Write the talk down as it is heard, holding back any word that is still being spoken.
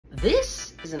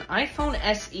This is an iPhone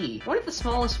SE, one of the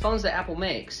smallest phones that Apple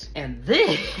makes. And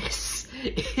this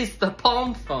is the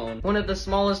Palm phone, one of the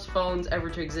smallest phones ever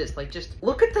to exist. Like, just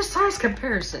look at the size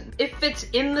comparison. It fits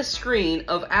in the screen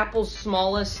of Apple's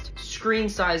smallest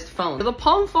screen-sized phone. The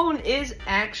Palm phone is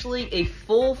actually a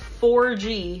full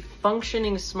 4G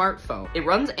functioning smartphone. It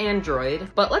runs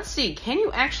Android, but let's see, can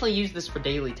you actually use this for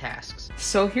daily tasks?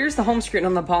 So here's the home screen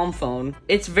on the Palm phone.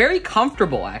 It's very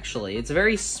comfortable, actually. It's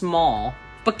very small,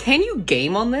 but can you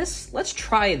game on this? Let's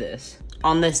try this.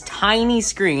 On this tiny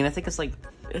screen, I think it's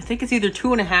either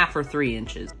 2.5 or 3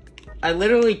 inches. I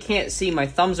literally can't see. My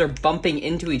thumbs are bumping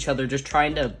into each other just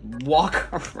trying to walk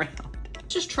around.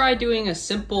 Just try doing a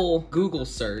simple Google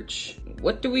search.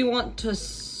 What do we want to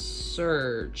search?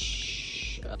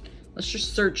 Let's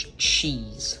just search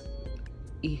cheese.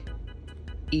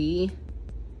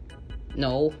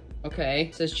 No. Okay.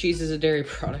 It says cheese is a dairy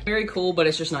product. Very cool, but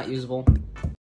it's just not usable.